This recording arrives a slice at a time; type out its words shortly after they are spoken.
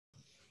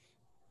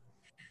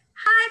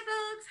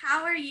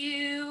How are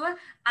you?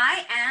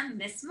 I am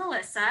Miss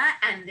Melissa,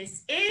 and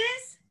this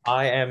is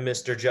I am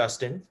Mr.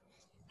 Justin.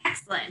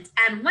 Excellent.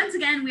 And once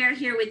again, we are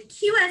here with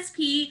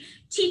QSP,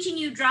 teaching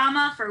you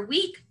drama for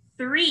week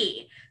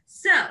 3.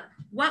 So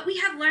what we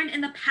have learned in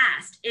the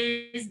past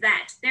is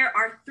that there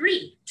are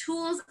 3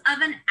 tools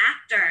of an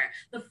actor.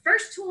 The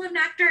first tool of an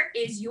actor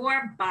is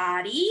your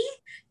body.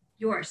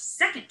 Your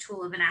second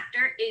tool of an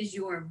actor is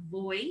your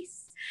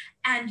voice.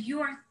 And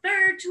your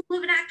third tool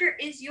of an actor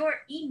is your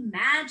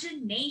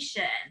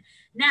imagination.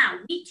 Now,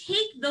 we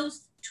take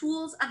those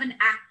tools of an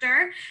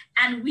actor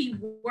and we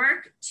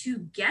work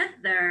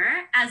together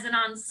as an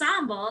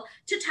ensemble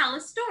to tell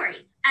a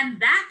story. And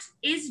that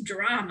is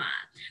drama.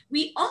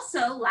 We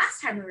also,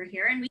 last time we were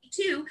here in week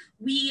 2,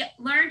 we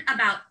learned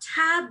about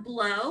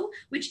tableau,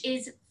 which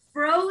is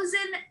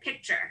frozen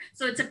picture.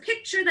 So it's a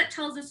picture that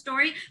tells a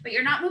story, but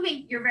you're not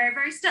moving, you're very,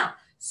 very still.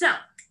 So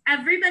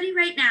everybody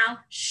right now,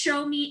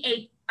 show me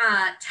a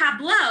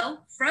tableau,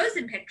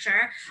 frozen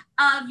picture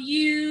of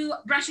you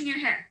brushing your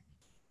hair.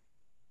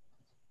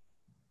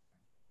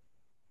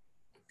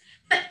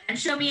 Good. And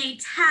show me a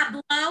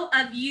tableau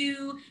of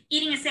you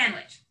eating a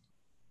sandwich.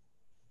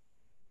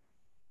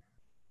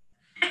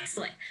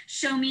 Excellent.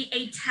 Show me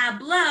a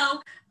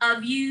tableau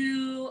of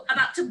you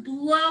about to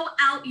blow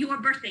out your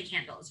birthday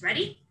candles.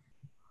 Ready?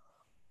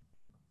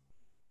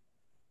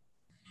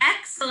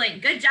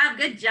 Excellent. Good job.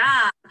 Good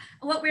job.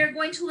 What we're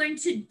going to learn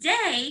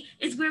today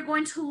is we're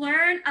going to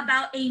learn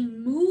about a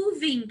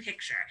moving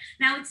picture.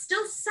 Now, it's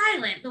still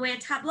silent the way a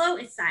tableau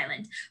is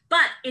silent,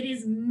 but it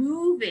is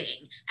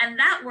moving. And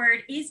that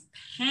word is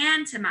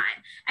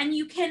pantomime. And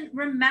you can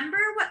remember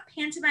what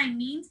pantomime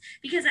means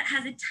because it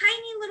has a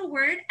tiny little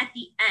word at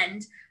the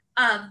end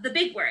of the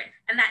big word.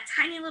 And that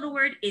tiny little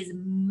word is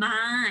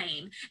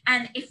mime.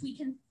 And if we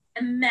can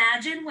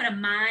imagine what a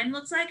mime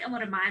looks like and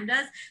what a mime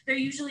does, they're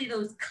usually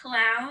those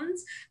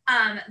clowns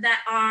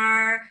that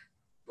are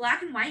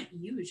black and white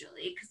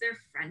usually because they're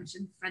French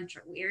and French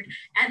are weird,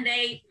 and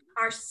they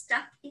are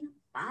stuck in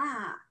a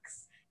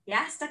box.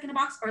 Yeah, stuck in a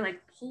box, or like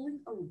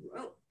pulling a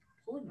rope.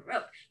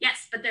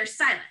 Yes, but they're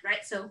silent,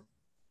 right? So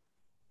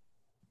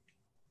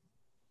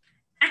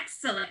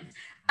excellent.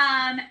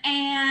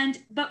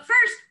 But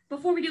first,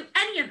 before we do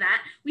any of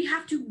that, we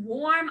have to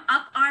warm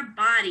up our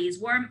bodies,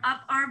 warm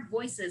up our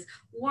voices,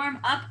 warm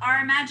up our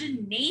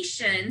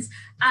imaginations,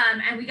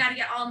 and we got to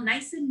get all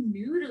nice and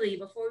noodly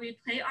before we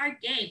play our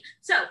game.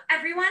 So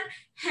everyone,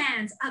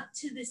 hands up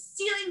to the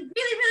ceiling,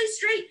 really, really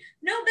straight,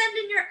 no bend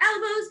in your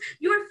elbows.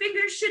 Your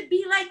fingers should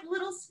be like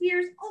little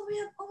spheres, all the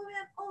way up, all the way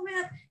up, all the way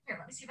up. Here,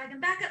 let me see if I can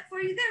back up for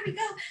you. There we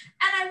go.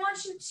 And I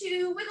want you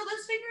to wiggle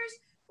those fingers,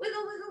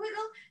 wiggle, wiggle,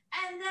 wiggle,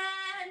 and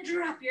then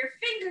drop your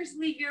fingers,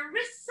 leave your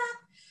wrists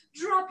up.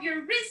 Drop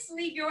your wrists,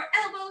 leave your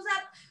elbows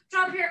up.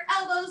 Drop your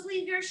elbows,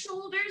 leave your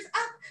shoulders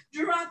up.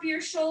 Drop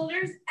your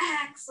shoulders.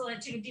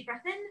 Excellent. Take a deep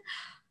breath in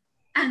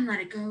and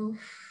let it go.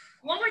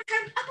 One more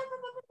time. Up, up,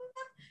 up, up, up,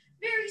 up.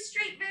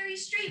 Very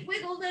straight.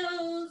 Wiggle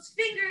those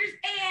fingers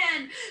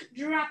and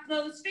drop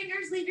those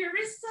fingers. Leave your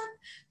wrists up.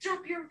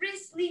 Drop your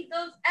wrists, leave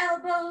those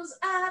elbows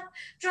up.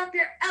 Drop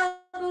your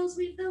elbows,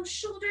 leave those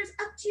shoulders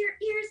up to your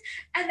ears.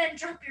 And then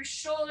drop your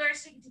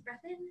shoulders. Take a deep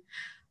breath in.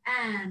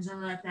 And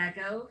let that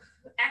go.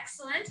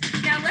 Excellent.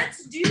 Now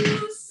let's do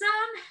some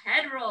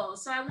head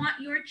rolls. So I want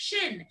your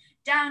chin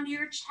down to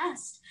your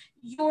chest,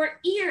 your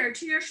ear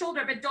to your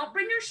shoulder, but don't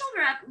bring your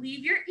shoulder up.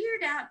 Leave your ear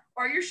down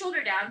or your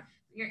shoulder down.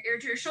 Your ear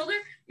to your shoulder,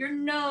 your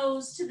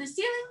nose to the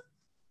ceiling,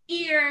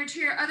 ear to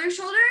your other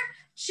shoulder,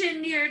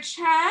 chin to your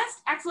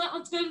chest. Excellent.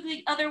 Let's go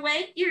the other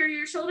way. Ear to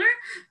your shoulder.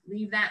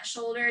 Leave that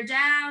shoulder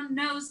down,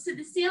 nose to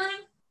the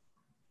ceiling,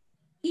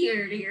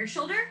 ear to your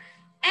shoulder,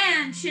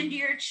 and chin to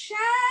your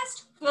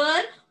chest.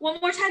 Good. One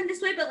more time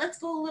this way, but let's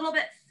go a little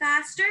bit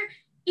faster.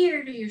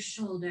 Ear to your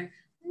shoulder,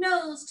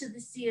 nose to the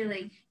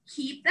ceiling.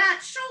 Keep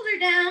that shoulder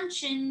down,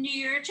 chin to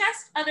your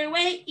chest. Other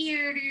way,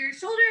 ear to your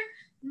shoulder,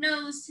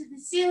 nose to the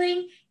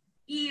ceiling,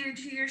 ear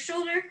to your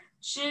shoulder,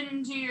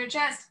 chin to your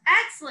chest.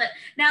 Excellent.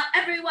 Now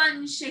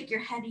everyone shake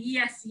your head.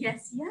 Yes,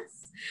 yes,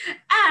 yes.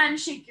 And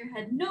shake your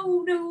head.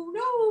 No, no,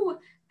 no.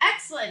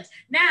 Excellent.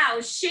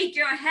 Now shake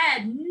your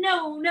head.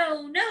 No,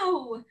 no,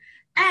 no.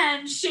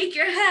 And shake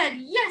your head.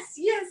 Yes,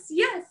 yes,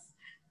 yes.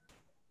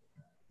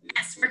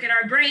 Yes, work at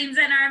our brains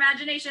and our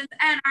imaginations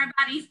and our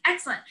bodies.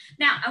 Excellent.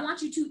 Now, I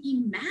want you to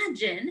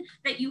imagine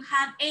that you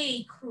have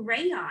a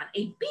crayon,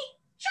 a big,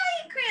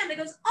 giant crayon that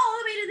goes all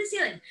the way to the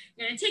ceiling.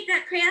 You're going to take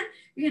that crayon,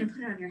 you're going to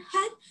put it on your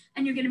head,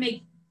 and you're going to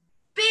make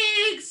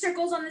big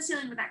circles on the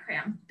ceiling with that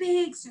crayon.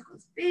 Big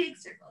circles, big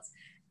circles.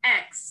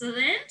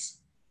 Excellent.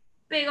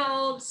 Big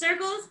old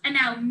circles. And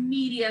now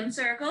medium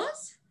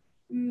circles.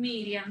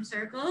 Medium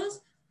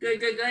circles. Good,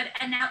 good, good.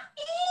 And now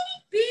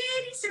itty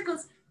bitty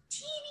circles,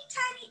 teeny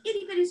tiny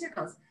itty bitty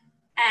circles.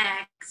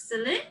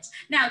 Excellent.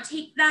 Now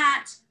take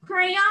that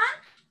crayon,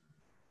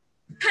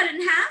 cut it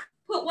in half,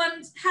 put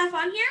one half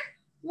on here,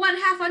 one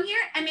half on here,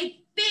 and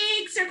make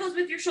big circles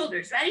with your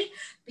shoulders. Ready?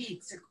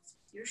 Big circles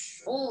with your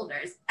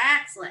shoulders.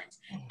 Excellent.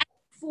 And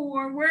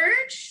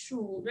forward,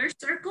 shoulder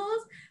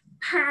circles.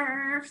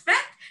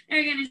 Perfect. Now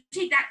you're going to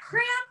take that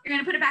crayon, you're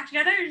going to put it back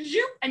together,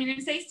 zoop, and you're going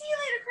to say, see you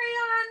later,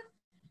 crayon.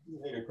 See you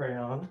later,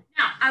 crayon.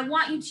 Now, I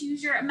want you to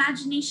use your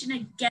imagination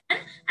again,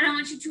 and I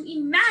want you to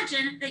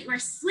imagine that you are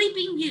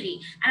Sleeping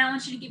Beauty, and I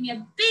want you to give me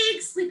a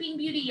big Sleeping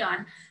Beauty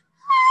yawn.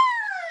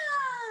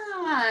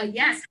 Ah,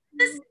 yes.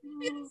 The Sleeping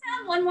Beauty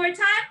sound one more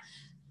time.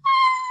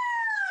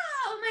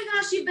 Ah, oh my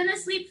gosh, you've been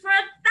asleep for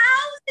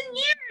 1,000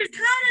 years.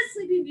 How does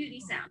Sleeping Beauty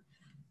sound?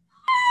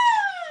 Ah.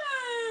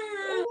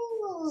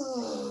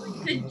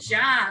 Good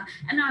job.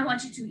 And now I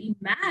want you to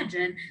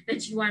imagine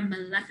that you are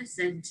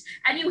Maleficent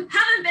and you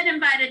haven't been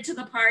invited to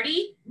the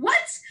party.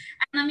 What?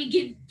 And let me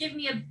give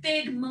me a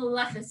big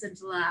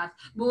Maleficent laugh.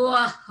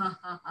 One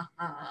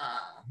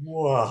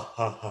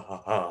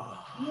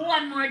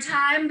more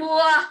time.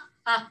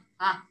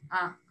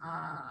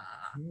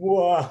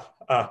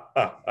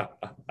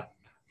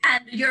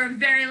 And your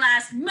very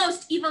last,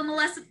 most evil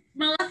Maleficent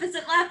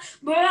laugh.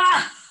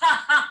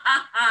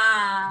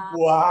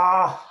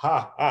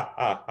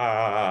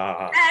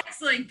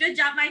 Excellent. Good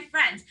job, my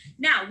friends.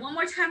 Now, one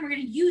more time, we're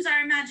going to use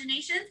our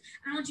imaginations.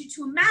 I want you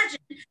to imagine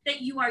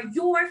that you are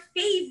your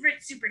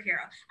favorite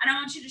superhero. And I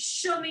want you to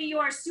show me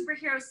your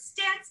superhero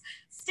stance.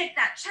 Stick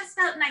that chest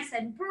out nice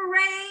and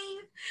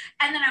brave.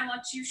 And then I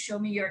want you to show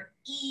me your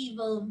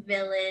evil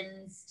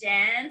villain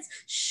stance.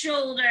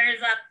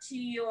 Shoulders up to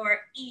your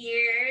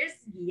ears.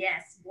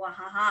 Yes.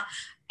 Wahaha.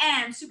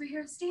 And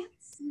superhero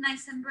stance.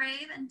 Nice and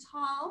brave and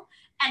tall.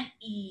 And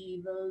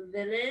evil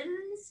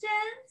villain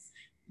stance.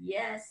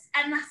 Yes.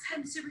 And last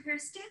time, superhero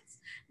stance.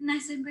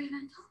 Nice and brave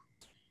and tall.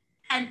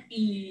 And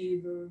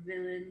evil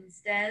villain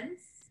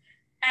stance.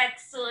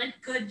 Excellent.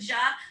 Good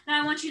job. Now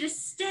I want you to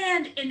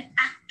stand in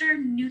actor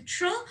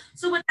neutral.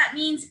 So what that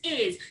means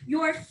is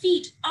your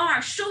feet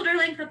are shoulder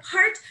length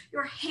apart.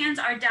 Your hands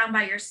are down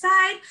by your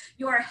side.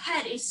 Your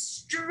head is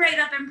straight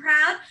up and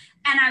proud.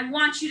 And I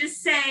want you to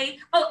say,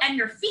 oh, and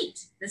your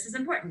feet, this is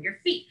important. Your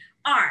feet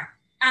are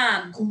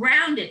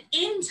grounded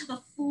into the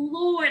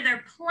floor.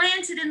 They're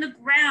planted in the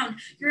ground.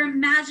 You're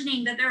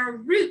imagining that there are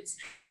roots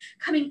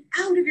coming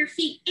out of your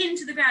feet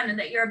into the ground and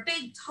that you're a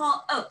big,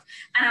 tall oak.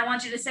 And I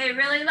want you to say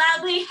really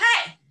loudly,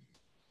 hey.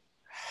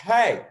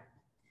 Hey.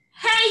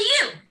 Hey,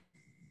 you.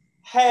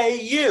 Hey,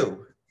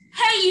 you.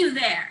 Hey, you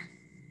there.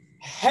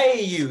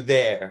 Hey, you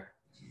there.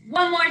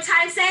 One more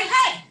time, say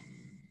hey.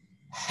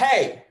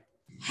 Hey.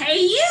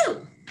 Hey,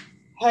 you.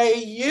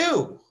 Hey,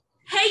 you.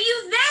 Hey,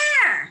 you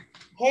there.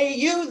 Hey,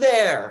 you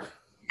there.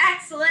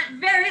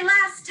 Excellent. Very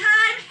last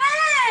time,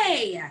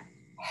 hey.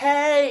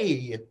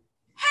 Hey.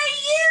 Hey,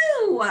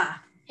 you.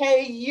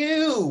 Hey,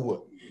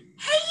 you.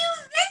 Hey, you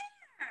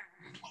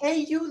there. Hey,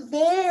 you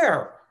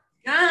there.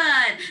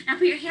 Good. Now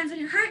put your hands on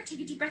your heart. Take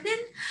a deep breath in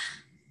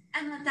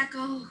and let that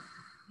go.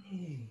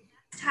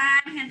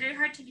 Time, hands on your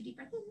heart. Take a deep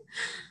breath in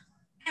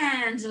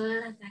and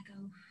let that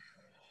go.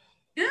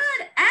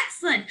 Good.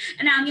 Excellent.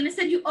 And now I'm going to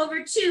send you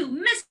over to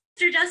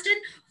Mr. Justin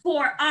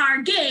for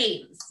our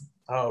games.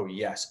 Oh,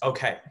 yes.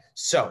 Okay.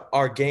 So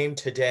our game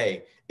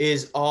today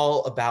is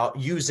all about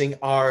using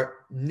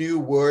our new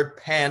word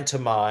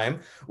pantomime,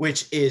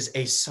 which is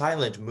a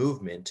silent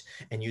movement,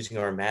 and using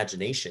our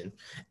imagination.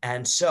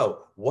 And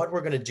so what we're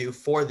going to do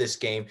for this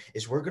game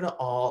is we're going to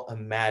all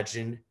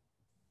imagine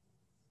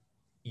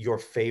your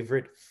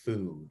favorite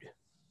food.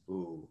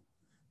 Ooh,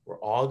 we're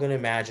all going to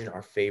imagine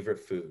our favorite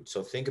food.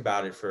 So think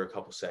about it for a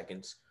couple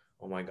seconds.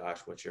 Oh my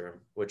gosh, what's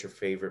your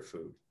favorite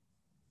food?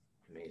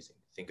 Amazing.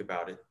 Think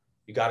about it.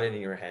 You got it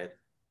in your head.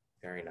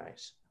 Very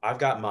nice. I've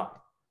got mine.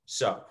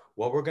 So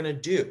what we're going to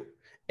do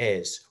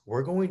is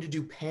we're going to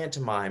do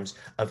pantomimes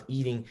of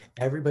eating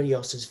everybody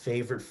else's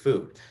favorite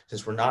food.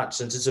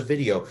 Since it's a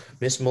video,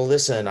 Miss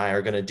Melissa and I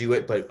are going to do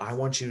it, but I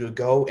want you to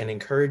go and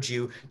encourage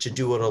you to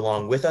do it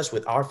along with us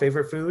with our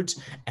favorite foods,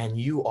 and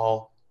you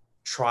all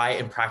try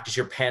and practice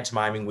your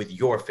pantomiming with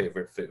your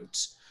favorite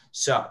foods.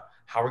 So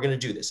how we're going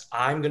to do this,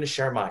 I'm going to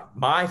share mine.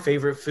 My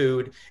favorite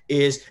food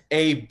is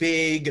a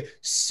big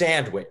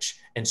sandwich.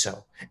 And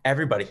so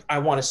everybody, I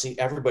want to see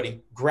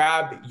everybody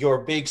grab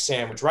your big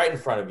sandwich right in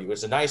front of you.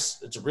 It's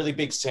a really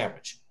big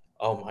sandwich.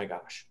 Oh my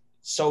gosh.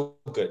 So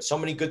good. So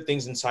many good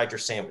things inside your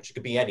sandwich. It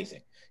could be anything.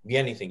 It could be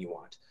anything you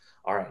want.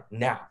 All right.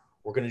 Now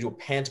we're going to do a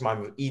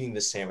pantomime of eating the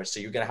sandwich. So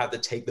you're going to have to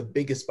take the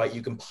biggest bite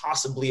you can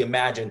possibly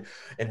imagine,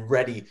 and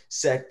ready,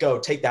 set, go.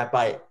 Take that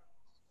bite.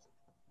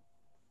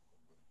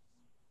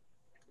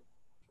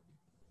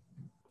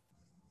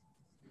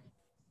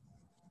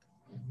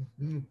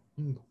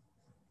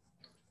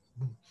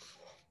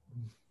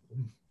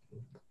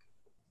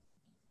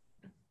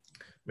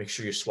 Make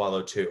sure you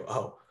swallow too.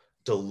 Oh,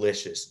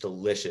 delicious,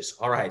 delicious.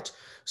 All right.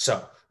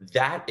 So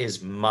that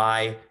is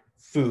my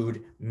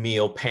food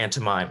meal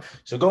pantomime.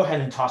 So go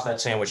ahead and toss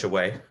that sandwich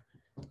away.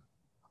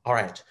 All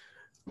right.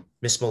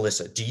 Miss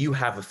Melissa, do you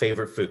have a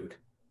favorite food?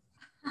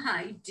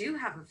 I do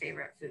have a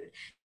favorite food.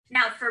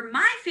 Now, for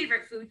my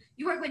favorite food,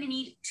 you are going to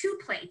need 2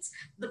 plates.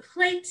 The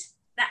plate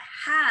that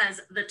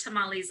has the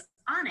tamales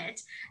on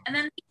it, and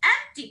then the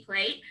empty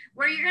plate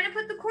where you're going to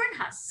put the corn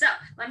husk. So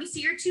let me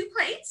see your two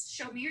plates.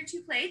 Show me your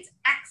two plates.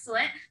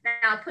 Excellent.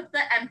 Now put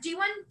the empty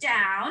one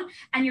down,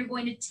 and you're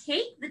going to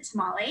take the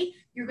tamale,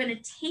 you're going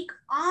to take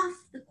off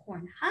the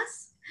corn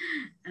husk,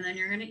 and then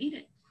you're going to eat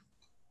it.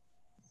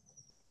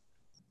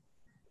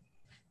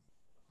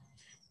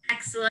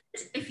 Excellent.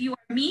 If you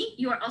are me,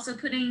 you are also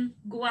putting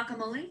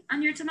guacamole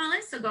on your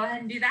tamales, so go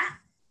ahead and do that.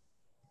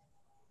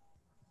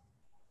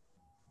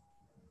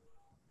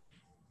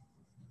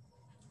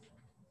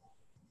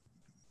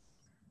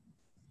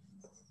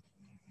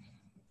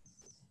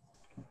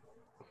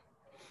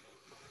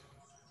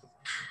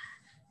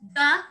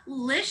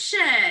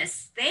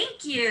 Delicious.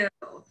 Thank you.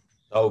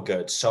 So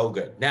good, so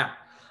good. Now,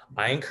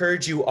 I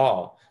encourage you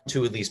all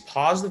to at least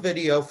pause the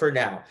video for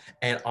now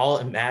and all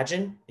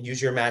imagine,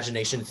 use your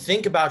imagination,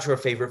 think about your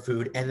favorite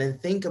food, and then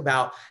think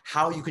about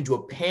how you can do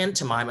a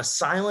pantomime, a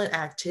silent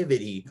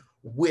activity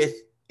with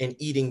and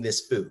eating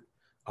this food.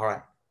 All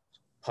right,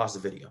 pause the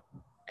video.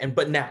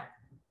 But now,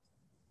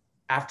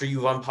 after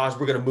you've unpaused,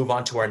 we're going to move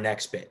on to our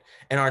next bit.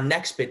 And our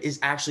next bit is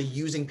actually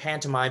using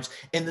pantomimes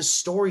in the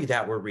story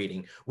that we're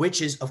reading,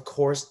 which is, of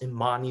course,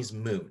 Imani's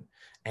Moon.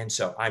 And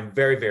so I'm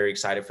very, very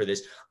excited for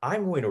this.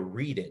 I'm going to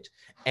read it.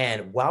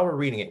 And while we're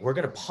reading it, we're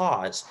going to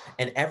pause.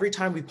 And every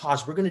time we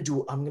pause, I'm going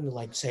to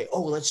like say,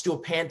 oh, let's do a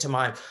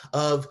pantomime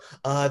of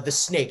the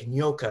snake,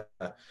 Nyoka,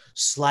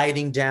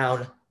 sliding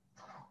down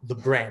the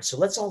branch. So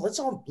let's all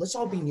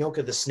be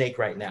Nyoka the snake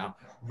right now.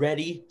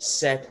 Ready,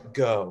 set,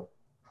 go.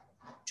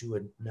 Do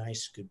a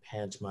nice, good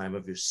pantomime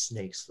of your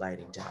snake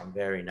sliding down.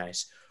 Very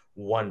nice.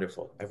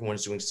 Wonderful.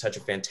 Everyone's doing such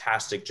a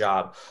fantastic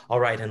job. All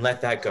right, and let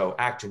that go.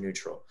 Actor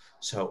neutral.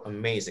 So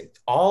amazing.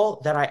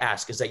 All that I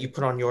ask is that you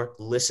put on your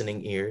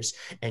listening ears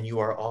and you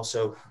are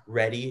also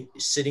ready,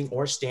 sitting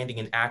or standing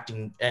and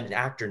acting and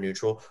actor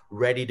neutral,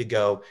 ready to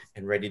go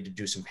and ready to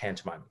do some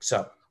pantomiming.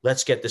 So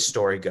let's get this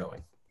story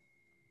going.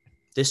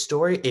 This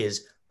story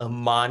is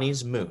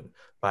Imani's Moon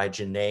by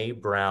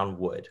Janae Brown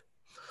Wood.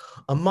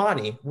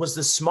 Imani was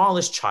the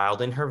smallest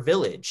child in her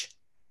village.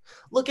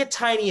 Look at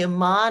tiny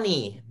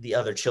Imani, the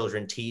other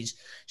children teased.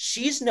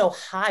 She's no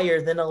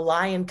higher than a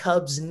lion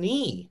cub's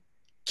knee.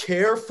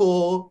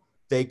 Careful,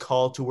 they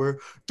called to her.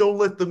 Don't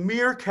let the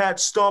meerkat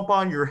stomp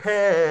on your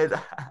head.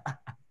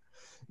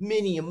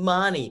 Mini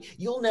Imani,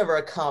 you'll never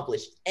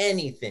accomplish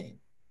anything.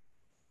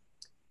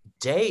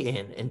 Day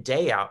in and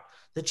day out,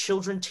 the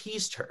children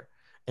teased her,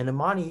 and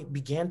Imani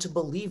began to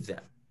believe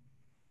them.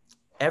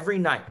 Every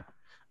night,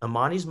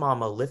 Imani's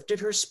mama lifted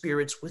her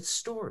spirits with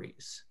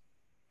stories.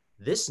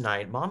 This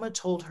night, Mama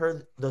told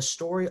her the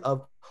story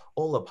of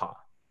Olapa,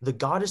 the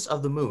goddess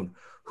of the moon,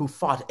 who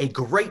fought a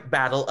great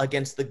battle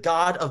against the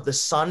god of the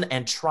sun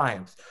and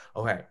triumphed.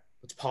 Okay,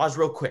 let's pause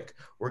real quick.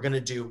 We're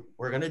gonna do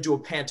a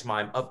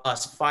pantomime of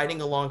us fighting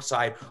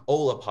alongside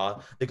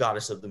Olapa, the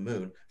goddess of the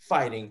moon,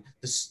 fighting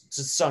the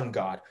sun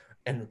god.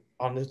 And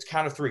on the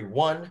count of three,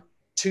 1,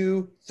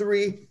 2,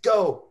 3,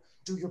 go.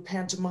 Do your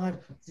pantomime,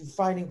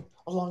 fighting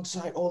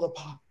alongside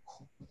Olapa.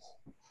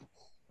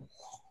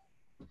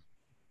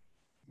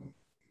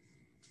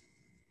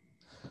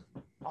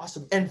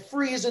 Awesome. And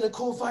freeze in a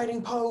cool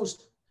fighting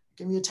pose.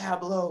 Give me a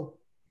tableau.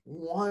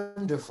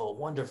 Wonderful,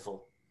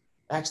 wonderful.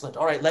 Excellent.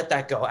 All right, let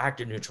that go.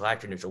 Actor neutral,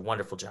 actor neutral.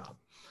 Wonderful job.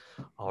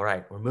 All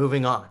right, we're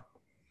moving on.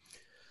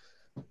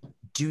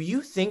 Do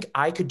you think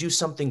I could do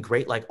something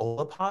great like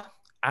Olapa?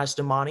 Asked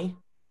Imani.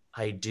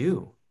 I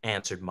do,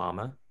 answered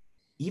Mama.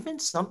 Even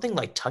something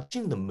like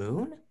touching the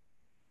moon?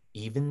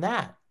 Even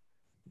that,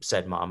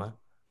 said Mama.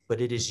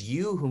 But it is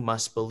you who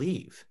must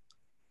believe.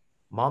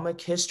 Mama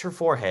kissed her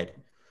forehead.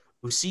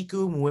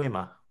 Usiku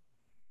muema.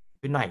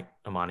 Good night,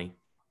 Imani.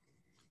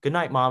 Good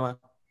night, Mama.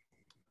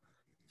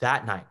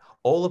 That night,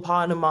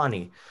 Olapa and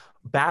Imani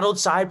battled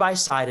side by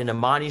side in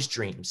Imani's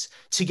dreams.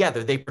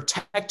 Together, they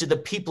protected the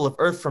people of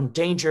Earth from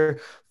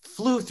danger,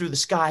 flew through the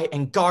sky,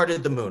 and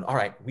guarded the moon. All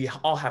right, we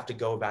all have to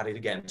go about it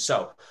again.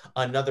 So,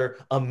 another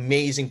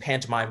amazing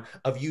pantomime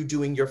of you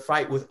doing your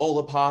fight with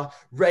Olapa.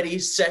 Ready,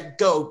 set,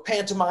 go.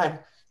 Pantomime.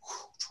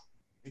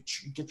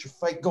 Get your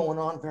fight going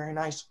on. Very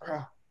nice.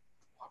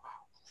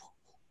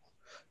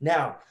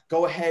 Now,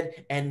 go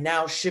ahead and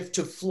now shift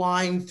to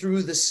flying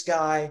through the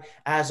sky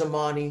as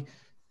Imani.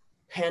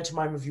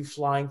 Pantomime of you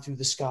flying through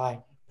the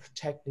sky,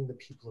 protecting the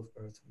people of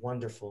Earth.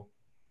 Wonderful.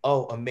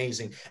 Oh,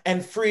 amazing.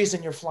 And freeze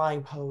in your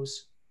flying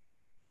pose.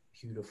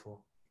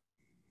 Beautiful.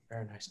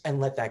 Very nice. And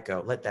let that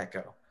go. Let that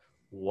go.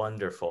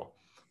 Wonderful.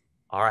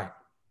 All right.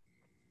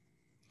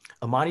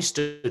 Imani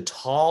stood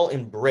tall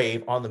and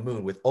brave on the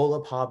moon with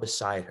Olapa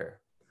beside her.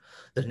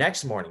 The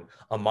next morning,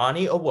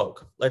 Imani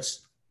awoke.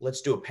 Let's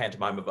do a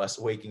pantomime of us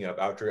waking up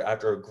after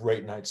a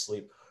great night's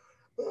sleep.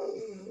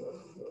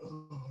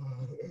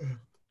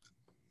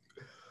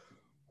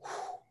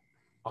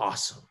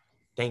 Awesome.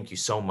 Thank you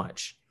so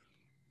much.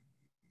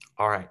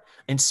 All right.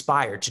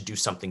 Inspired to do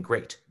something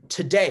great.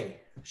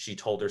 Today, she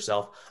told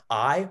herself,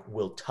 I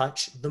will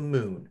touch the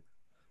moon.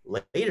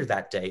 Later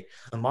that day,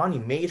 Imani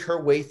made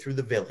her way through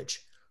the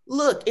village.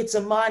 Look, it's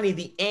Imani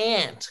the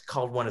ant,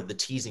 called one of the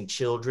teasing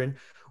children.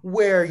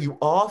 Where are you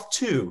off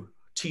to?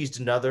 teased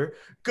another.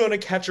 Gonna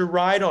catch a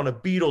ride on a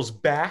beetle's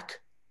back?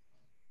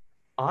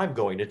 I'm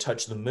going to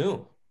touch the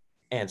moon,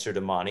 answered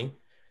Imani.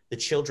 The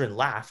children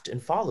laughed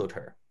and followed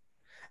her.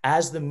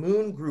 As the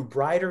moon grew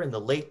brighter in the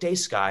late day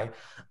sky,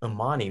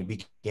 Imani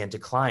began to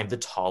climb the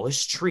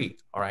tallest tree.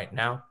 All right,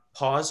 now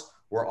pause.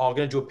 We're all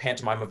going to do a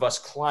pantomime of us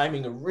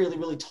climbing a really,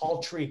 really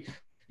tall tree.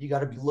 You got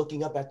to be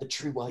looking up at the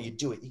tree while you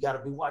do it. You got to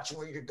be watching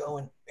where you're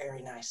going.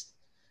 Very nice.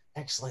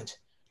 Excellent.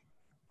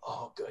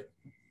 Oh, good.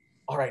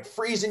 All right,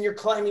 freeze in your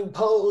climbing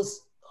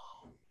pose.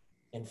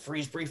 And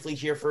freeze briefly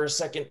here for a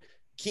second.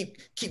 Keep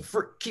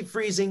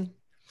freezing.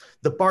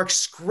 The bark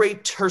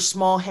scraped her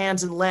small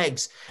hands and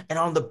legs, and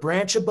on the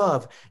branch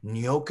above,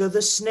 Nyoka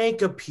the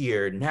snake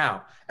appeared.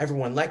 Now,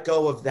 everyone, let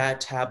go of that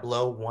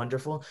tableau.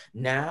 Wonderful.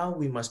 Now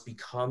we must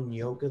become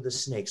Nyoka the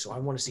snake. So I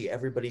want to see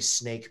everybody's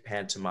snake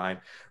pantomime.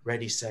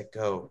 Ready, set,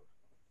 go.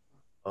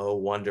 Oh,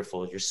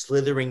 wonderful. You're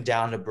slithering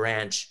down a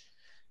branch,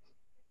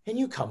 and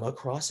you come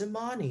across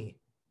Imani.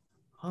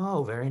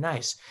 Oh, very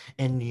nice.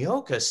 And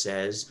Nyoka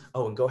says,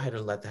 oh, and go ahead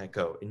and let that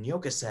go. And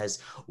Nyoka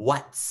says,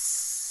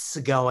 what's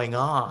going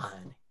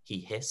on? He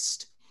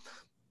hissed.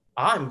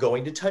 I'm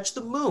going to touch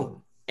the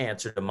moon,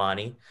 answered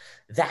Imani.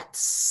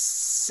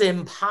 That's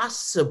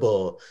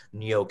impossible,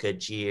 Nyoka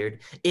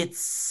jeered.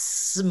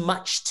 It's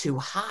much too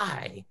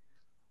high.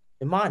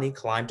 Imani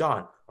climbed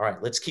on. All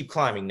right, let's keep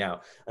climbing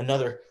now.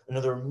 Another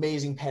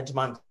amazing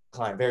pantomime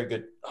climb. Very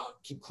good. Oh,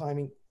 keep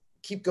climbing.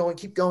 Keep going,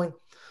 keep going.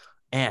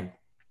 And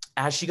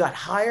as she got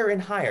higher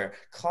and higher,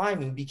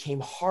 climbing became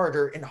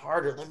harder and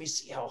harder. Let me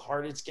see how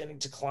hard it's getting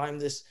to climb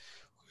this.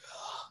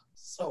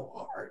 So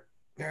hard.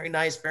 Very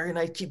nice, very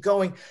nice. Keep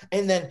going.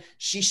 And then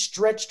she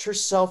stretched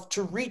herself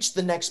to reach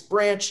the next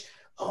branch.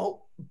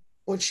 Oh,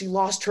 but she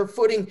lost her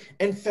footing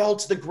and fell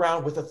to the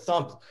ground with a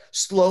thump.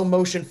 Slow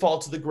motion fall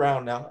to the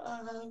ground now.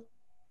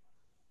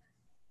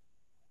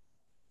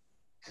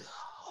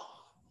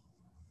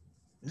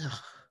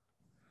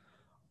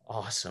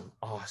 Awesome,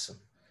 awesome.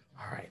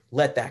 All right,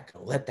 let that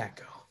go, let that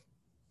go.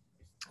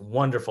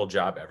 Wonderful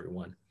job,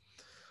 everyone.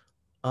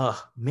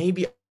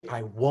 Maybe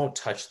I won't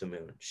touch the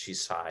moon, she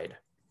sighed.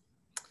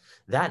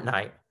 That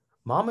night,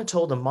 Mama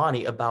told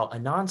Imani about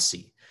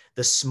Anansi,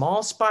 the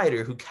small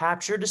spider who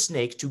captured a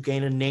snake to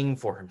gain a name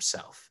for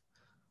himself.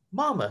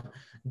 Mama,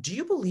 do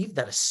you believe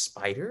that a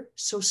spider,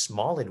 so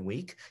small and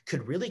weak,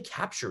 could really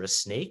capture a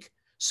snake,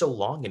 so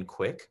long and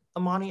quick?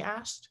 Imani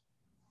asked.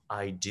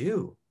 I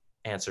do,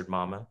 answered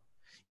Mama.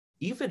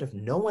 Even if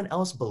no one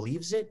else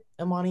believes it,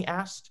 Imani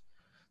asked.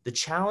 The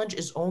challenge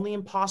is only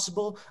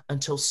impossible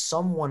until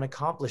someone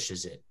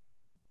accomplishes it,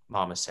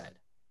 Mama said.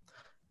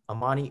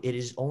 Imani, it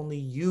is only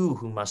you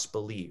who must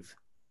believe.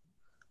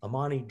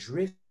 Imani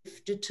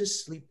drifted to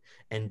sleep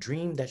and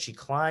dreamed that she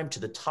climbed to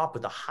the top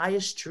of the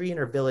highest tree in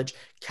her village,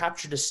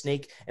 captured a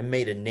snake, and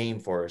made a name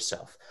for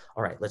herself.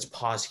 All right, let's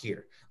pause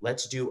here.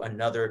 Let's do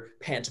another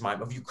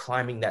pantomime of you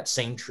climbing that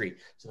same tree.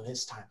 So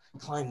this time,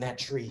 climb that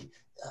tree.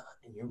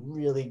 And you're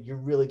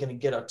really going to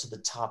get up to the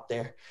top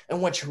there.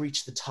 And once you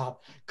reach the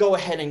top, go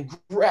ahead and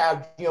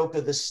grab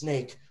Nyoka the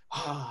snake.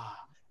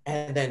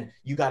 And then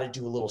you got to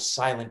do a little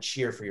silent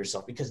cheer for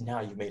yourself because now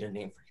you made a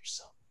name for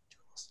yourself.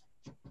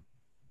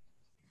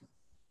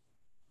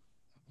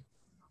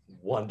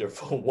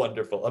 Wonderful,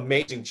 wonderful,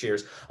 amazing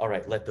cheers. All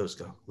right, let those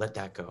go. Let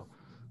that go.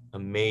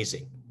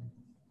 Amazing.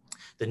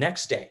 The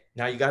next day,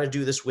 now you got to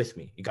do this with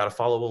me. You got to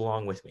follow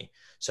along with me.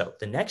 So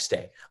the next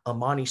day,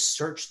 Imani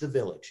searched the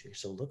village.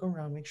 So look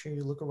around, make sure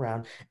you look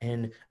around.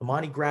 And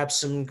Imani grab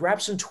some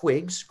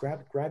twigs.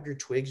 Grab your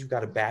twigs. You've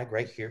got a bag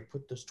right here.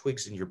 Put those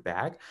twigs in your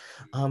bag.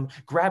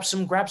 Grab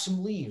some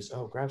leaves.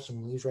 Oh, grab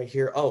some leaves right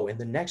here. Oh, and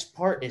the next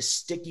part is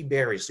sticky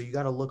berries. So you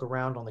got to look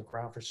around on the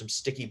ground for some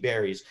sticky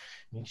berries.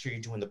 Make sure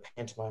you're doing the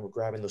pantomime of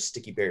grabbing those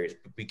sticky berries.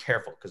 But be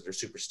careful because they're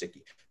super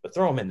sticky. But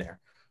throw them in there.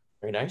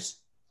 Very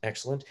nice.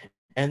 Excellent.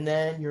 And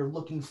then you're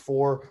looking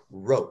for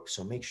rope.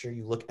 So make sure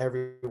you look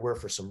everywhere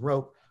for some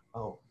rope.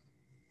 Oh,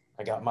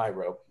 I got my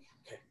rope.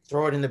 Okay,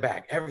 throw it in the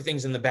bag.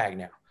 Everything's in the bag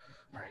now.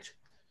 All right,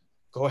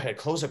 go ahead,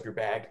 close up your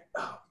bag.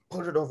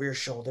 Put it over your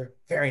shoulder.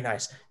 Very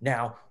nice.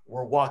 Now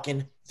we're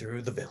walking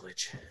through the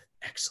village.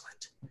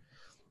 Excellent.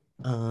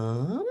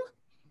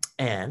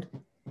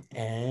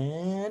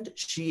 And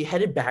she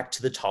headed back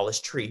to the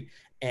tallest tree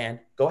and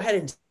go ahead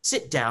and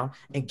sit down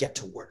and get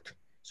to work.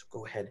 So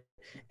go ahead,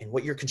 and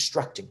what you're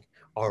constructing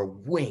are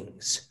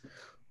wings.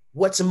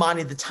 What's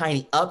Imani the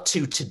Tiny up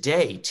to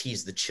today?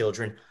 Teased the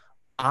children.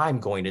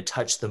 I'm going to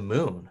touch the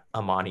moon,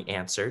 Imani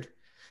answered.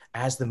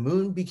 As the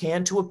moon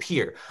began to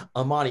appear,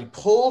 Imani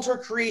pulled her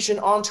creation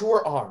onto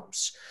her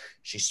arms.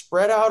 She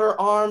spread out her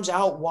arms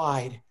out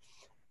wide,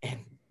 and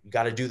you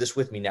got to do this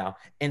with me now,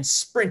 and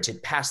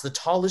sprinted past the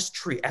tallest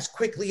tree as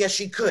quickly as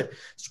she could.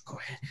 So go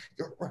ahead,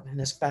 you're running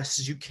as fast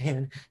as you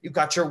can. You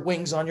got your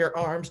wings on your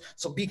arms,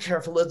 so be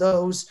careful of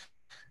those.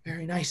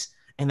 Very nice.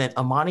 And then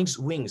Imani's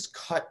wings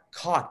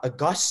caught a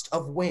gust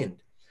of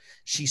wind.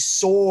 She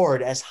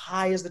soared as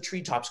high as the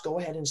treetops. Go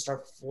ahead and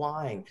start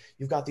flying.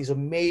 You've got these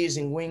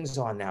amazing wings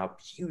on now.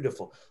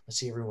 Beautiful. Let's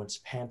see everyone's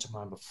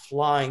pantomime of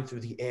flying through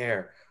the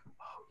air.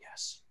 Oh,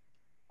 yes.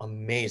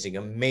 Amazing,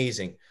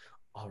 amazing.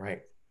 All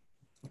right.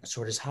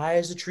 Soared as high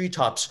as the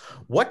treetops.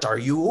 What are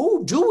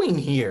you doing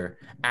here?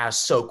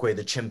 Asked Sokwe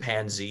the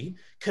chimpanzee,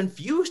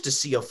 confused to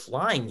see a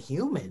flying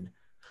human.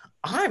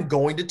 I'm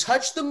going to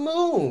touch the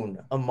moon,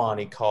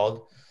 Imani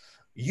called.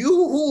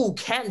 You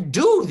can't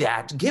do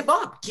that. Give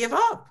up,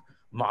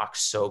 mocked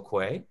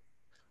Sokwe.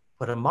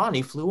 But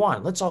Imani flew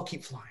on. Let's all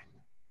keep flying.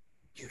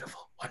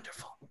 Beautiful,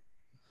 wonderful,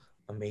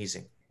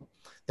 amazing.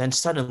 Then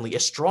suddenly, a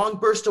strong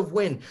burst of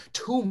wind,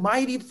 too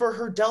mighty for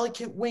her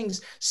delicate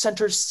wings, sent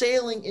her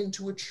sailing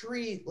into a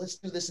tree. Let's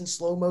do this in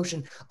slow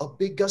motion. A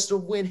big gust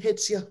of wind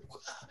hits you,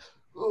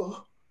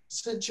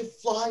 sent you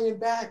flying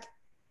back,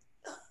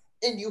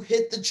 and you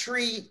hit the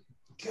tree.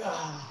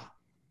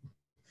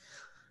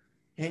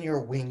 And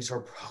your wings are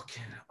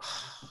broken.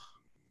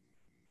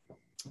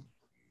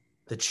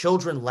 The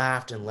children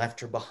laughed and left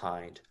her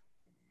behind.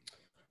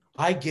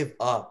 I give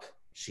up,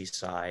 she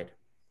sighed.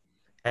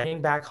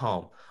 Heading back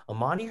home,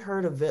 Imani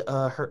heard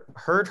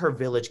her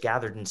village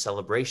gathered in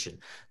celebration.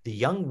 The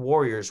young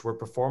warriors were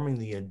performing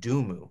the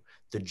adumu,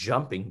 the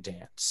jumping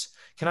dance.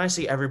 Can I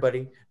see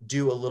everybody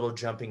do a little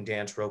jumping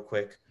dance real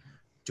quick?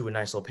 Do a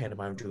nice little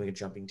pantomime doing a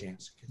jumping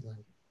dance.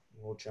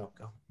 We'll jump,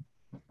 go.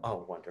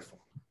 Oh, wonderful.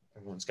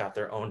 Everyone's got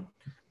their own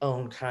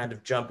kind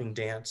of jumping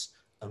dance.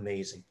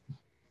 Amazing.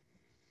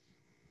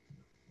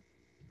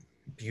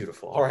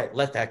 Beautiful. All right,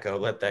 let that go.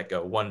 Let that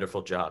go.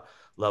 Wonderful job.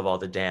 Love all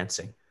the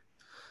dancing.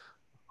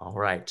 All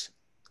right.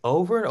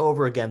 Over and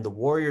over again, the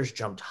warriors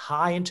jumped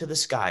high into the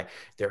sky,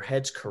 their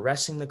heads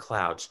caressing the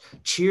clouds.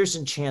 Cheers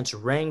and chants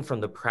rang from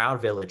the proud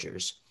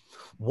villagers.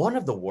 One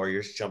of the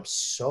warriors jumped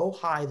so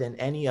high than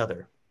any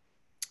other.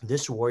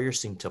 This warrior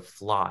seemed to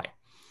fly.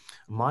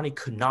 Imani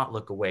could not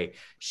look away.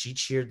 She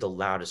cheered the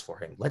loudest for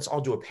him. Let's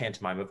all do a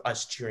pantomime of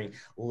us cheering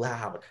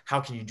loud. How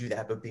can you do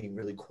that but being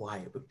really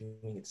quiet, but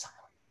being it silent?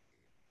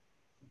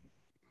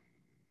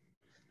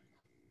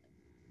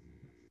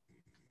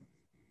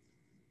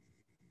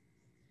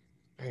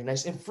 Very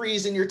nice. And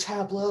freeze in your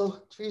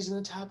tableau. Freeze in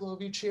the tableau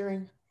of you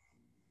cheering.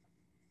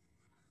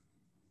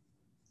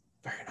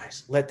 Very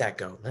nice. Let that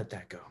go. Let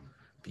that go.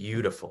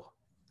 Beautiful.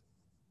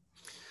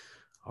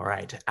 All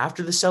right.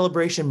 After the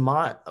celebration,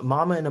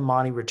 Mama and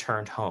Imani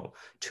returned home.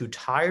 Too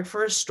tired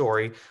for a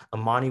story,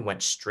 Imani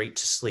went straight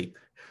to sleep.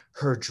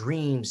 Her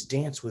dreams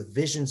danced with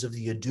visions of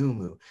the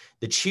Adumu.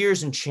 The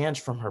cheers and chants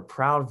from her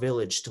proud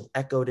village still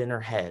echoed in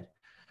her head.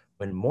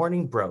 When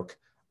morning broke,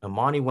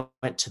 Imani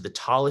went to the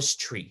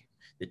tallest tree.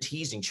 The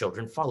teasing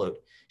children followed.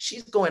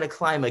 She's going to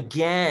climb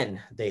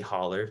again, they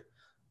hollered.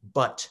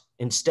 But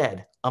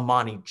instead,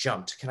 Imani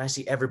jumped. Can I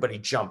see everybody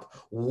jump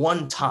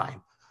one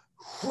time?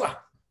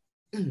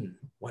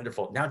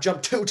 Wonderful. Now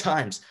jump 2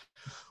 times.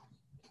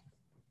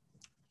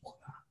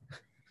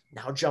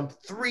 Now jump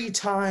 3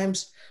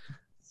 times.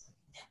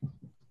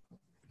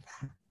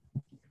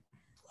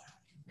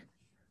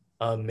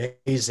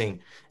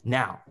 Amazing.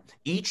 Now,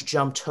 each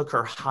jump took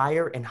her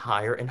higher and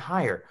higher and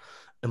higher.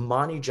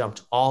 Imani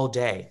jumped all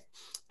day.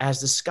 As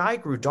the sky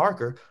grew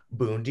darker,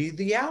 Bundi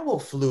the owl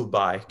flew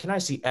by. Can I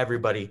see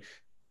everybody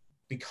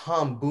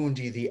become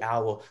Bundi the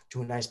owl?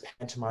 Do a nice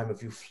pantomime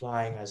of you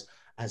flying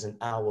as an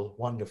owl.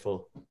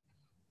 Wonderful.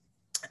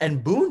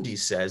 And Bundi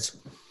says,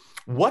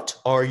 "What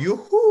are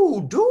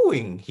you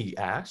doing?" he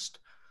asked.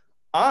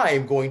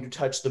 "I'm going to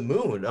touch the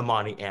moon,"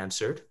 Imani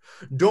answered.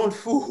 "Don't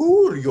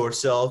fool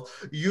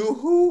yourself.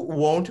 You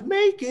won't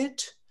make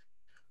it,"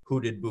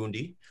 hooted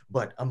Bundi.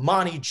 But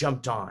Imani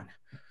jumped on.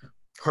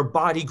 Her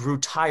body grew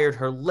tired,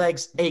 her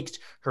legs ached,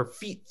 her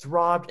feet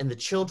throbbed, and the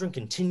children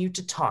continued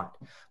to taunt.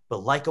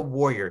 But like a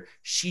warrior,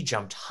 she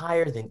jumped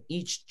higher than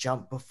each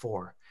jump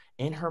before.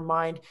 In her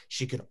mind,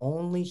 she could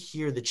only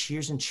hear the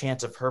cheers and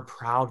chants of her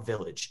proud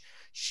village.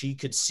 She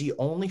could see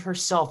only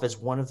herself as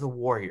one of the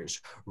warriors,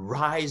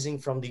 rising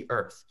from the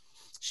earth.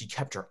 She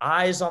kept her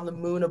eyes on the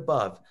moon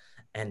above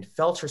and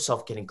felt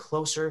herself getting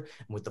closer.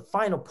 And with the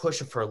final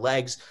push of her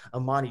legs,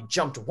 Imani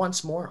jumped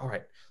once more. All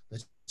right,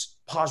 let's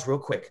pause real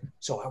quick.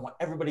 So I want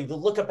everybody to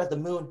look up at the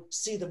moon,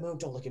 see the moon.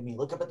 Don't look at me.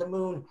 Look up at the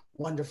moon.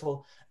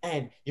 Wonderful.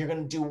 And you're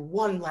going to do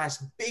one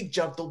last big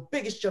jump, the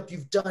biggest jump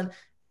you've done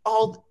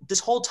all this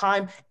whole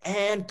time,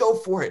 and go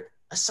for it.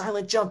 A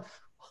silent jump.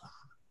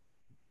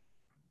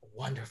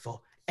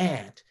 Wonderful.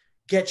 And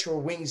get your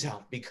wings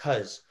out,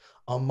 because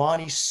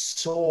Imani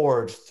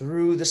soared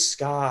through the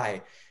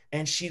sky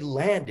and she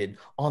landed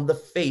on the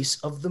face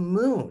of the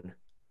moon.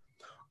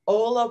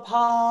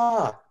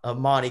 "Olapa,"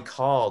 Imani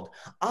called.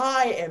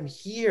 "I am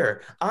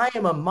here. I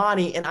am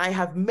Imani, and I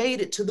have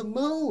made it to the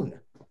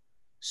moon."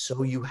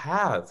 "So you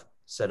have,"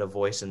 said a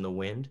voice in the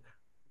wind.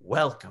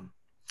 "Welcome."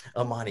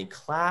 Imani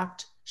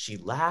clapped, she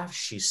laughed,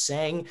 she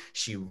sang,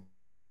 she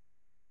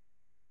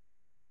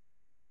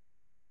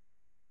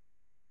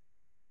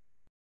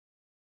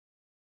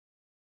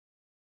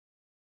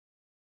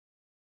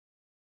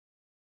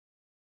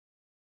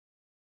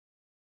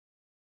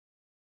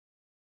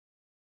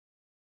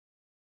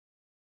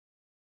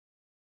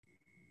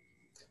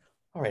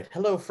All right.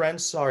 Hello,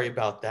 friends. Sorry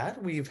about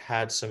that. We've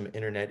had some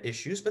internet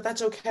issues, but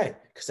that's okay,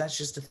 because that's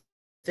just a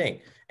thing.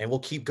 And we'll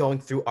keep going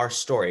through our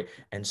story.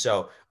 And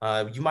so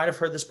you might have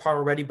heard this part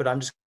already, but I'm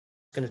just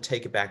going to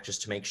take it back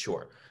just to make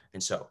sure.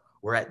 And so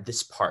we're at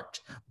this part.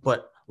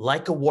 But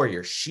like a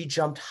warrior, she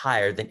jumped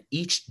higher than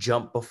each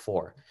jump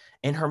before.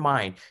 In her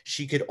mind,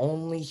 she could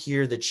only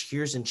hear the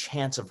cheers and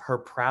chants of her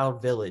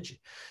proud village.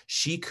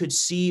 She could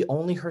see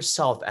only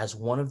herself as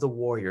one of the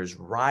warriors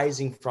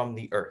rising from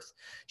the earth.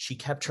 She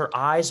kept her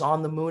eyes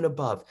on the moon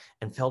above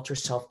and felt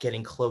herself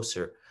getting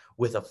closer.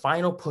 With a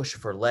final push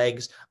of her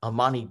legs,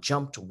 Imani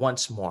jumped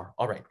once more.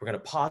 All right, we're going to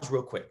pause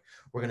real quick.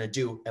 We're going to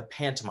do a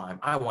pantomime.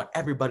 I want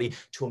everybody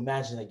to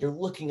imagine that you're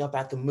looking up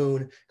at the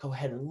moon. Go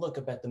ahead and look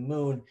up at the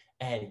moon,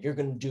 and you're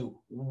going to do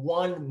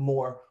one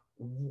more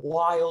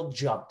wild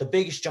jump, the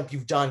biggest jump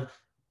you've done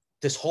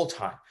this whole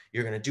time.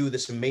 You're going to do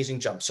this amazing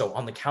jump. So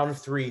on the count of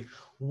 3,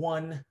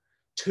 1,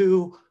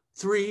 2,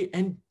 3,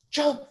 and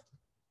jump.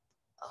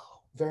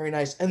 Oh, very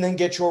nice. And then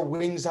get your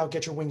wings out,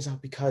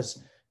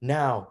 because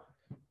now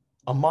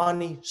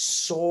Imani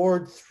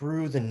soared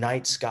through the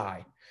night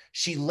sky.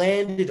 She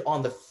landed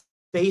on the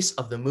face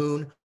of the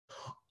moon.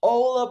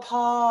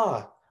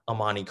 Olapa,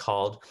 Imani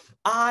called.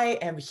 I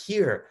am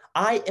here.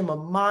 I am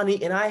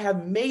Imani, and I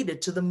have made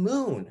it to the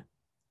moon.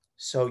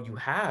 So you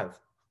have,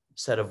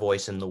 said a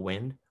voice in the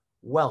wind.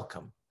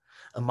 Welcome.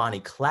 Imani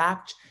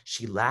clapped,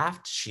 she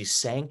laughed, she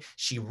sang,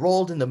 she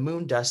rolled in the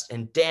moon dust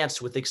and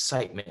danced with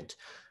excitement.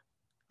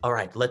 All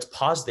right, let's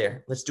pause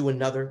there. Let's do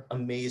another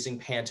amazing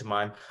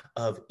pantomime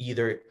of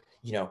either,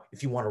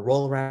 if you want to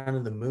roll around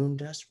in the moon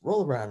dust,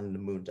 roll around in the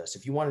moon dust.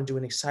 If you want to do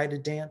an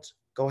excited dance,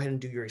 go ahead and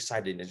do your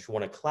excited dance. If you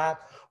want to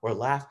clap or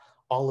laugh,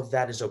 all of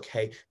that is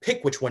okay.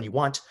 Pick which one you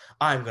want.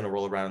 I'm going to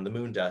roll around in the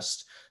moon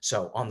dust.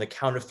 So on the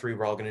count of 3,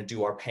 we're all going to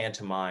do our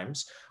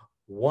pantomimes.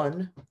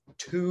 1,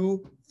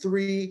 2,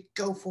 3,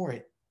 go for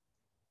it.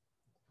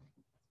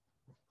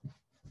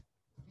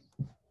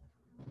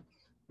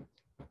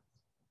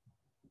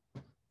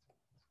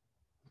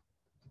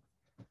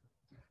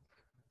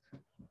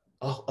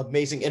 Oh,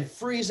 amazing. And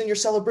freeze in your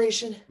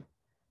celebration.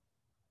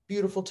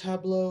 Beautiful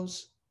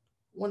tableaus.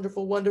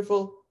 Wonderful,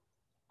 wonderful.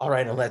 All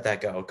right, and let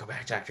that go. Go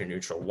back to actor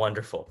neutral.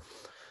 Wonderful.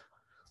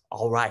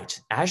 All right.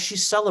 As she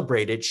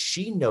celebrated,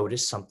 she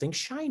noticed something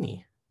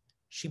shiny.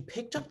 She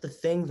picked up the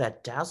thing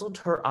that dazzled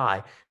her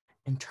eye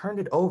and turned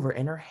it over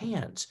in her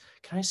hands.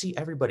 Can I see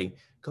everybody?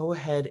 Go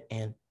ahead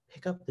and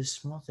pick up this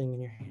small thing in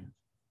your hand.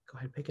 Go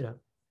ahead, pick it up.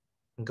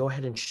 And go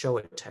ahead and show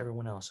it to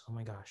everyone else. Oh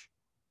my gosh.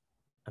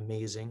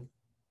 Amazing.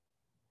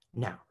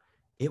 Now,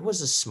 it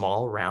was a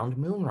small round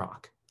moon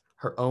rock,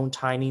 her own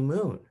tiny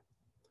moon.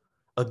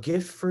 A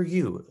gift for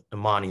you,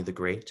 Imani the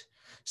Great,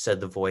 said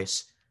the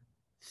voice.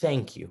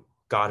 Thank you,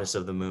 goddess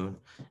of the moon,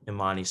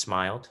 Imani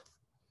smiled.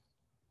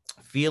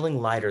 Feeling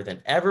lighter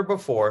than ever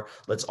before,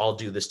 let's all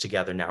do this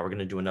together now. We're going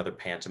to do another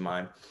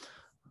pantomime.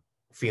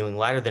 Feeling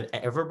lighter than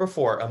ever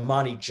before,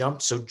 Imani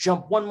jumped, so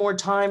jump one more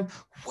time.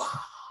 Wow.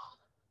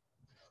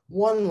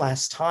 One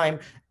last time,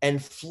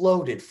 and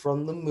floated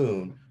from the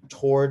moon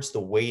towards the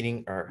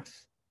waiting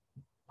earth.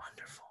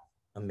 Wonderful.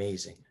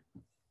 Amazing.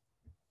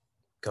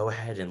 Go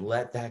ahead and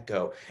let that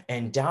go.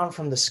 And down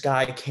from the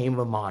sky came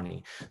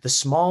Imani, the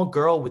small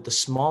girl with the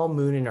small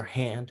moon in her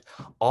hand.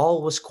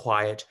 All was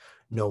quiet.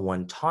 No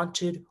one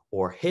taunted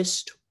or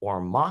hissed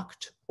or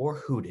mocked or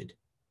hooted.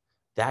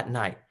 That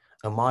night,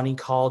 Imani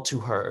called to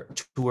her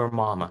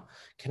mama.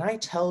 Can I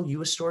tell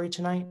you a story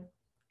tonight?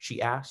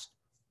 She asked.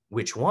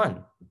 Which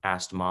one?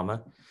 Asked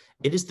Mama.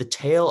 It is the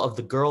tale of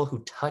the girl who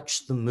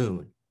touched the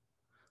moon.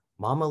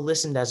 Mama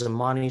listened as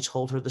Imani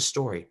told her the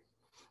story.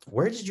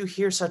 Where did you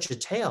hear such a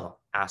tale?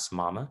 Asked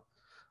Mama.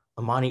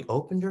 Imani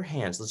opened her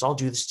hands. Let's all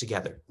do this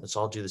together. Let's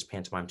all do this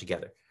pantomime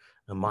together.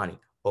 Imani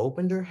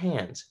opened her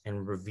hands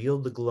and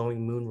revealed the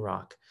glowing moon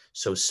rock,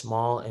 so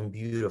small and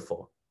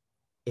beautiful.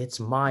 It's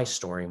my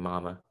story,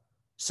 Mama,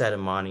 said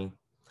Imani.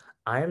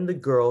 I am the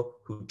girl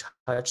who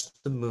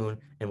touched the moon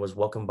and was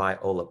welcomed by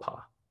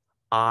Olapa.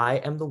 I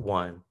am the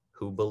one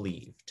who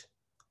believed.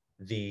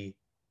 The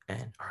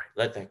end. All right,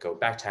 let that go.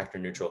 Back to actor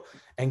neutral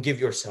and give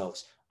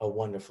yourselves a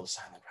wonderful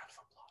silent round of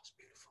applause.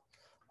 Beautiful.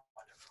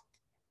 Wonderful.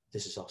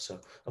 This is also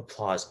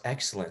applause.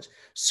 Excellent.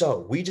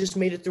 So we just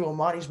made it through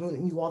Imani's moon,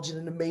 and you all did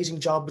an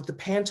amazing job with the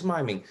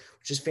pantomiming,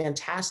 which is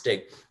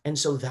fantastic. And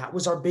so that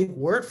was our big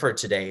word for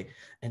today.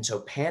 And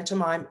so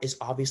pantomime is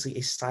obviously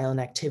a silent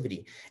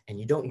activity, and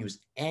you don't use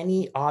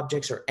any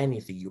objects or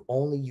anything. You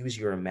only use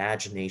your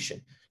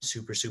imagination.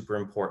 Super, super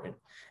important.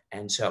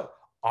 And so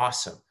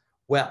awesome.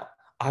 Well,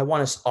 I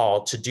want us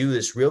all to do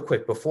this real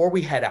quick before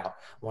we head out.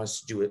 I want us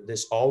to do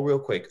this all real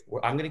quick.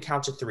 I'm going to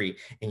count to 3,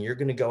 and you're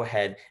going to go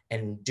ahead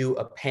and do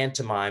a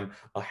pantomime,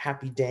 a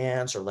happy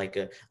dance, or like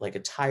a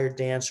tired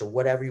dance, or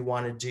whatever you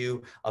want to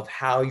do of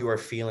how you are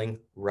feeling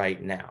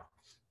right now.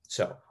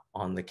 So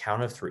on the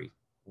count of 3,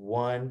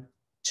 1,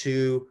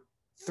 2,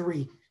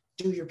 3,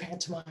 do your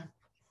pantomime.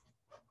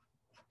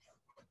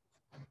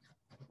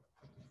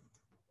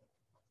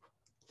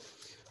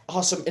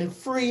 Awesome. And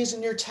freeze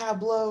in your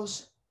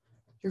tableaus,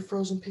 your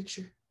frozen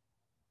picture.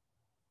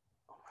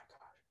 Oh my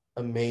gosh.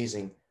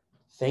 Amazing.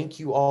 Thank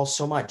you all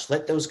so much.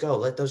 Let those go.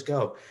 Let those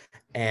go.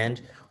 And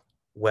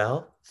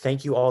Well,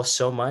 thank you all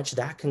so much.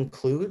 That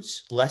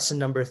concludes lesson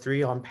number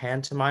 3 on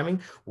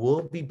pantomiming.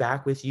 We'll be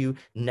back with you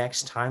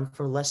next time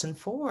for lesson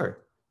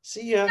 4.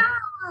 See ya.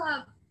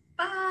 Yeah.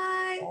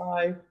 Bye.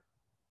 Bye.